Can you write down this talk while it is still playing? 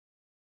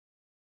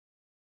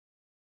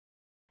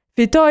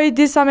Fitoi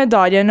disa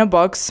medalje në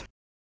boks.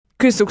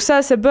 Ky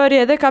sukses e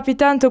bëri edhe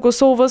kapiten të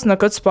Kosovës në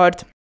këtë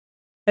sport.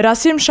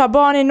 Rasim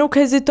Shabani nuk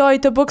hezitoi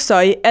të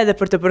boksoj edhe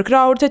për të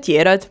përkrahur të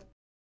tjerët.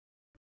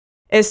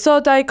 E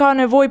sot ai ka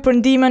nevojë për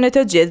ndihmën e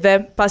të gjithëve,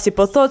 pasi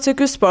po thotë se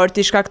ky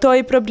sport i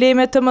shkaktoi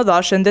probleme të mëdha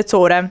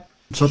shëndetësore.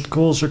 Qatë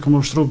kohë që kam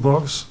ushtru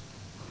boks,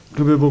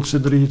 klubi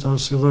Boksierit,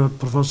 si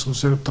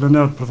dhe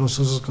trener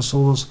profesorës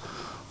Kosovës,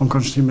 më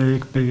kanë shti me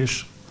ikë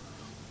pesh.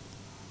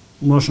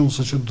 Më shumë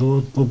se që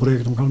duhet, po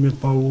brekt, më kanë mjetë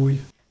pa ujë.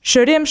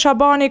 Shërim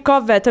Shabani ka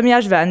vetëm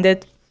jashtë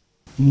vendit.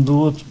 Më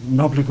duhet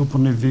me apliku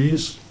për një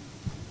vizë,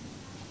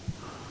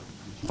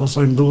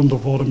 pasaj më duhet do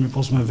pare mi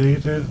pas me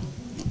vete.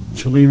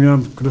 Qëllimi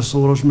jam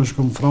kryesor është me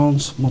shku në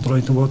Francë, më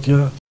trajtu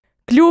atje.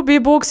 Klubi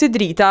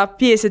Boksierit,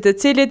 pjesët e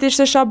cilit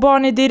ishte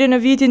Shabani deri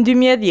në vitin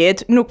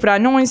 2010, nuk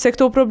pranojnë se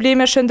këto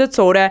probleme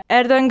shëndetësore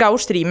erdhen nga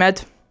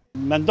ushtrimet.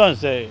 Mendon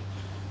se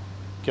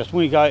kjo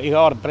smuj i ka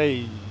ardhur prej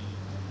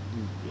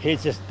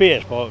heqjes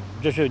pesh, po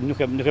gjë që nuk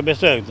e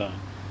besoj këtë.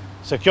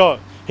 Se kjo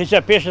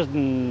heqja peshës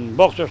në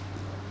boks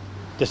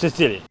është të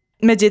secili.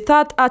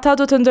 Megjithatë, ata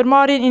do të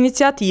ndërmarrin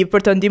iniciativë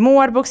për të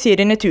ndihmuar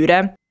boksierin e tyre.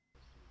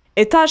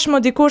 E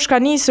tashmë dikush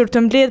ka nisur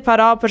të mbledh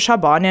para për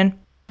Shabanin.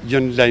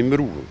 Janë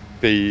lajmëruar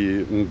pej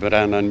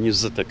mbrana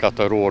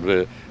 24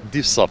 orëve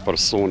disa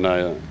persona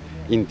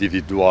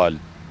individual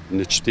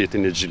në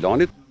qytetin e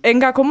Gjilanit. E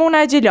nga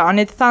komuna e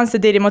Gjilanit thanë se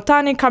deri më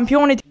tani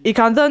kampionit i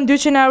kanë dhënë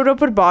 200 euro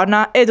për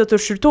barna e do të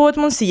shqyrtohet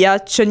mundësia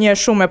që një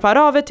shumë e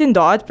parave t'i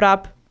ndahet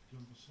prap.